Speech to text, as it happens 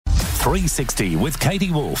360 with Katie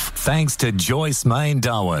Wolf. Thanks to Joyce Main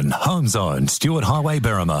Darwin, Home Zone, Stuart Highway,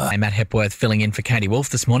 Berrima. I'm Matt Hepworth filling in for Katie Wolf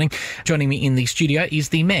this morning. Joining me in the studio is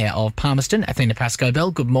the Mayor of Palmerston, Athena Pascoe-Bell.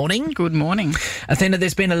 Good morning. Good morning. Athena,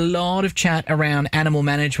 there's been a lot of chat around animal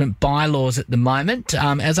management bylaws at the moment.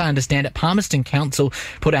 As I understand it, Palmerston Council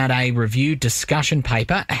put out a review discussion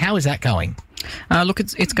paper. How is that going? Look,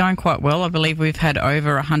 it's going quite well. I believe we've had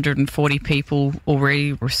over 140 people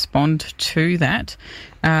already respond to that.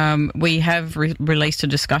 We have released a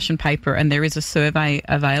discussion paper, and there is a survey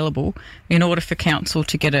available in order for council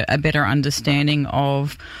to get a better understanding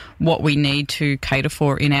of what we need to cater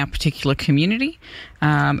for in our particular community.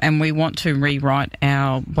 And we want to rewrite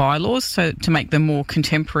our bylaws so to make them more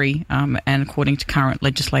contemporary and according to current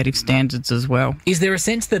legislative standards as well. Is there a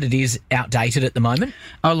sense that it is outdated at the moment?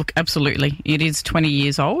 Oh, look, absolutely. It is 20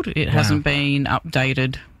 years old. It hasn't been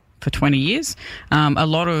updated for 20 years. A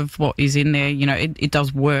lot of what is in there, you know, it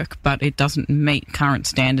does work, but it doesn't meet current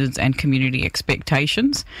standards and community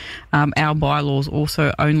expectations. Our bylaws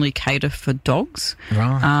also only cater for dogs.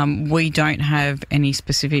 Right. We don't have any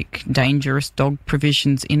specific dangerous dog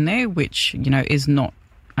provisions in there, which, you know, is not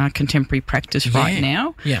contemporary practice right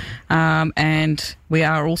now. Yeah. And we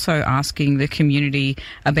are also asking the community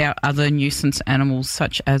about other nuisance animals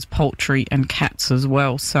such as poultry and cats as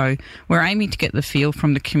well. So we're aiming to get the feel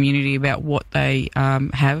from the community about what they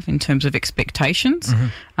have in terms of expectations,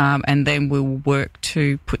 and then we'll work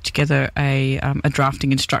to put together a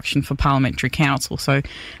drafting instruction for Parliamentary Council. So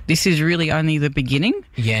this is really only the beginning.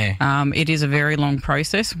 Yeah. It is a very long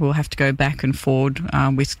process. We'll have to go back and forward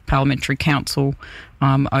with Parliamentary Council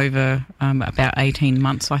over about 18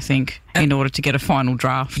 months, I think, in order to get a final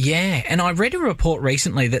draft. Yeah, and I read a report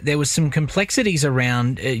recently that there was some complexities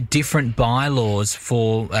around different bylaws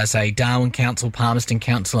for, say, Darwin Council, Palmerston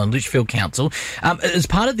Council and Litchfield Council. As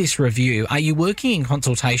part of this review, are you working in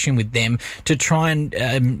consultation with them to try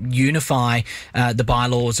and unify the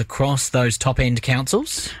bylaws across those top-end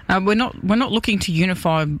councils? We're not looking to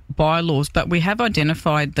unify bylaws, but we have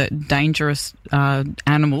identified that dangerous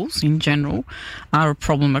animals in general are a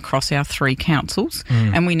problem across our three councils,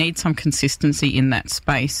 and we need some consistency in that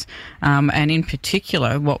space. And in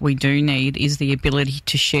particular, what we do need is the ability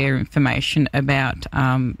to share information about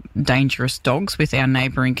dangerous dogs with our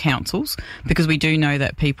neighbouring councils, because we do know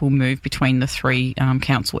that people move between the three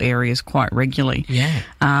council areas quite regularly. Yeah.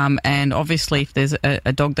 And obviously, if there's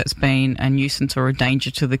a dog that's been a nuisance or a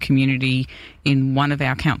danger to the community in one of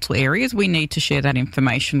our council areas, we need to share that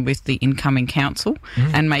information with the incoming council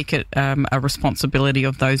and make it a responsibility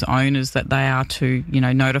of those owners that they are to, you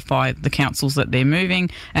know, notify the councils that they're moving,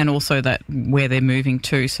 and also that where they're moving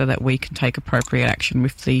to, so that we can take appropriate action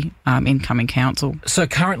with the incoming council. So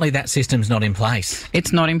currently that system's not in place?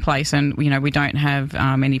 It's not in place, and, you know, we don't have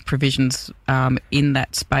any provisions in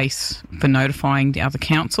that space for notifying the other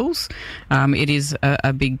councils. It is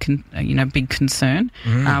a big concern.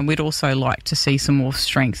 We'd also like to see some more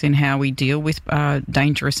strength in how we deal with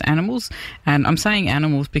dangerous animals. And I'm saying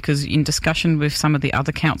animals because in discussion with some of the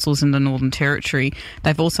other councils in the Northern Territory,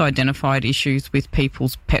 they've also identified issues with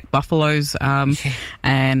people's pet buffaloes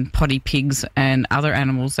and potty pigs and other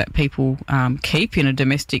animals that people keep in a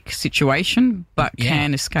domestic situation but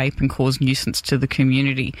can escape and cause nuisance to the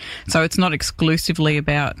community. So it's not exclusively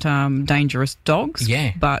about dangerous dogs,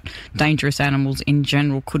 but dangerous animals in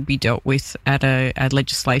general could be dealt with at a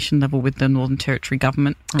legislation level with the Northern Territory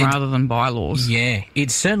government rather than bylaws. Yeah,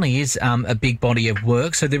 it certainly is a big body of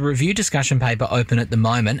work. So the review discussion paper open at the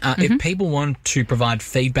moment. If people want to provide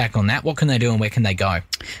feedback on that, what can they do and where can they go?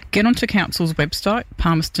 Get onto Council's website,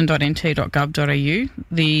 palmerston.nt.gov.au.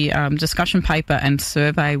 The discussion paper and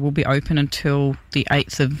survey will be open until the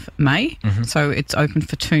 8th of May, so it's open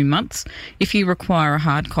for 2 months. If you require a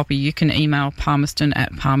hard copy, you can email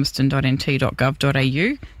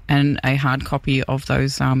palmerston@palmerston.nt.gov.au and a hard copy of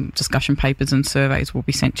those discussion papers and surveys will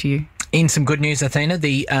be sent to you. In some good news, Athena,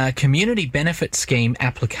 the Community Benefit Scheme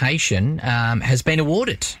application has been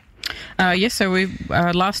awarded. Yes, so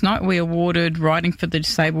last night we awarded Riding for the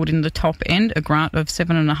Disabled in the top end a grant of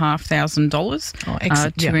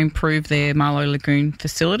 $7,500 to improve their Marlow Lagoon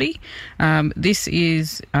facility. This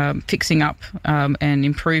is fixing up and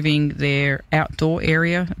improving their outdoor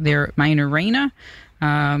area, their main arena,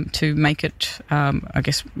 to make it,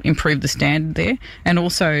 improve the standard there, and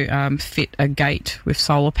also fit a gate with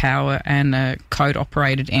solar power and a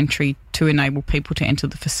code-operated entry to enable people to enter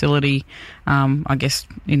the facility,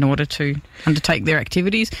 in order to undertake their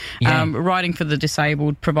activities. Riding for the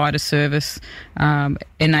Disabled provide a service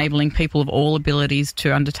enabling people of all abilities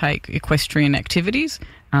to undertake equestrian activities.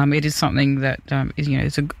 it is something that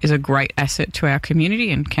is a great asset to our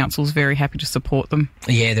community, and council's very happy to support them.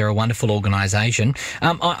 Yeah, they're a wonderful organisation.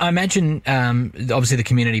 I imagine, obviously, the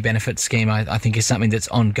community benefits scheme, I think, is something that's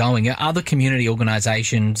ongoing. Are other community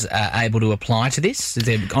organisations able to apply to this? Is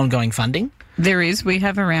there ongoing funding? There is. We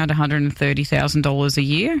have around $130,000 a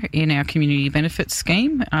year in our community benefits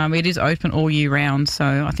scheme. It is open all year round,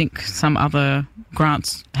 so I think some other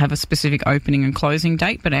grants have a specific opening and closing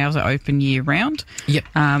date, but ours are open year round. Yep.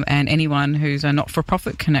 And anyone who's a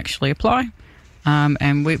not-for-profit can actually apply.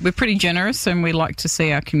 And we're pretty generous, and we like to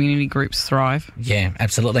see our community groups thrive. Yeah,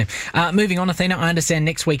 absolutely. Moving on, Athena, I understand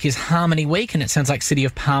next week is Harmony Week, and it sounds like City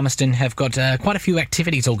of Palmerston have got quite a few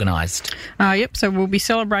activities organised. Yep, so we'll be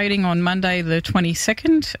celebrating on Monday the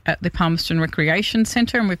 22nd at the Palmerston Recreation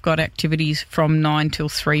Centre, and we've got activities from 9 till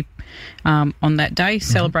 3 on that day,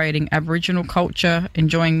 celebrating Aboriginal culture,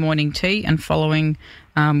 enjoying morning tea, and following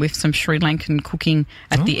with some Sri Lankan cooking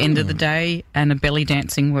at the end of the day, and a belly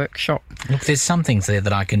dancing workshop. Look, there's some things there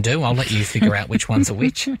that I can do. I'll let you figure out which ones are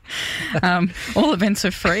which. All events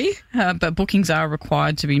are free, but bookings are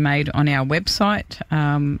required to be made on our website,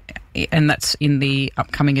 and that's in the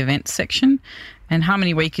upcoming events section. And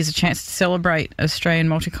Harmony Week is a chance to celebrate Australian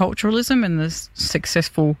multiculturalism and the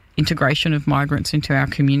successful integration of migrants into our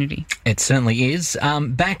community. It certainly is.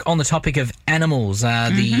 Back on the topic of animals,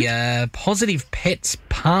 the Positive Pets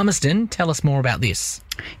Palmerston. Tell us more about this.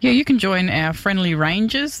 Yeah, you can join our friendly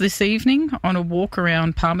rangers this evening on a walk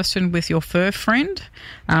around Palmerston with your fur friend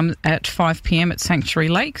at 5 p.m. at Sanctuary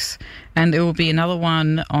Lakes. And there will be another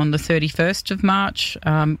one on the 31st of March,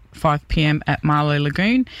 5 p.m. at Marlow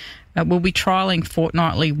Lagoon. We'll be trialling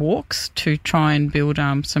fortnightly walks to try and build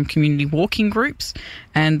some community walking groups,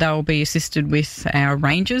 and they'll be assisted with our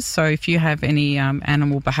rangers. So if you have any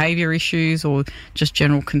animal behaviour issues or just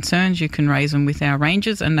general concerns, you can raise them with our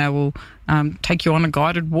rangers, and they will take you on a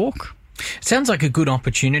guided walk. Sounds like a good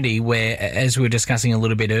opportunity where, as we were discussing a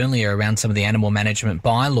little bit earlier around some of the animal management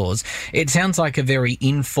bylaws, it sounds like a very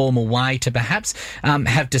informal way to perhaps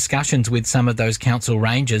have discussions with some of those council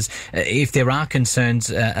rangers if there are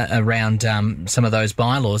concerns around some of those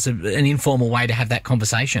bylaws, an informal way to have that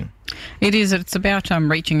conversation. It is. It's about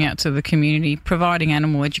reaching out to the community, providing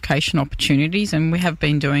animal education opportunities, and we have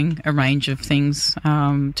been doing a range of things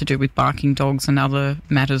to do with barking dogs and other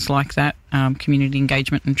matters like that, community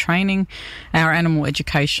engagement and training. Our animal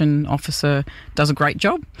education officer does a great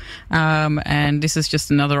job, and this is just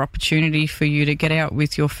another opportunity for you to get out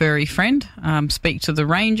with your furry friend, speak to the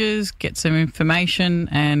rangers, get some information,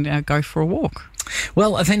 and go for a walk.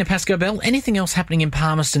 Well, Athena Pascoe-Bell, anything else happening in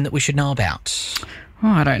Palmerston that we should know about? Oh,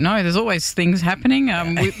 I don't know. There's always things happening.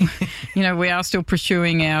 We are still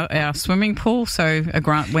pursuing our swimming pool. So a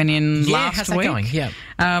grant went in last how's that week. Going? Yeah.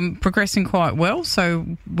 Progressing quite well. So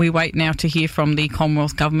we wait now to hear from the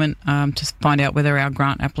Commonwealth Government to find out whether our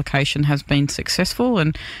grant application has been successful.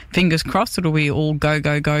 And fingers crossed, it'll be all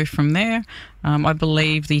go from there. I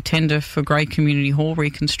believe the tender for Grey Community Hall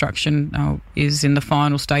reconstruction is in the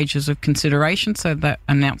final stages of consideration. So that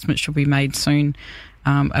announcement should be made soon.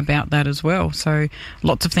 About that as well. So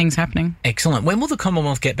lots of things happening. Excellent. When will the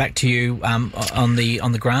Commonwealth get back to you on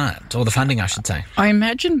the grant, or the funding, I should say? I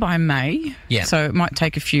imagine by May. Yeah. So it might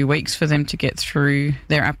take a few weeks for them to get through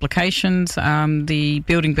their applications. The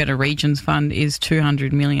Building Better Regions Fund is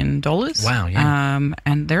 $200 million. Wow, yeah.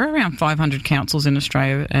 And there are around 500 councils in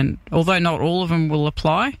Australia, and although not all of them will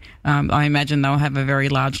apply, I imagine they'll have a very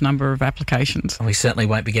large number of applications. We certainly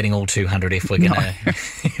won't be getting all 200 if we're going to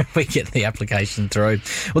if we get the application through.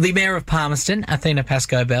 Well, the Mayor of Palmerston, Athena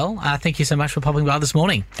Pascoe-Bell, thank you so much for popping by this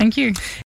morning. Thank you.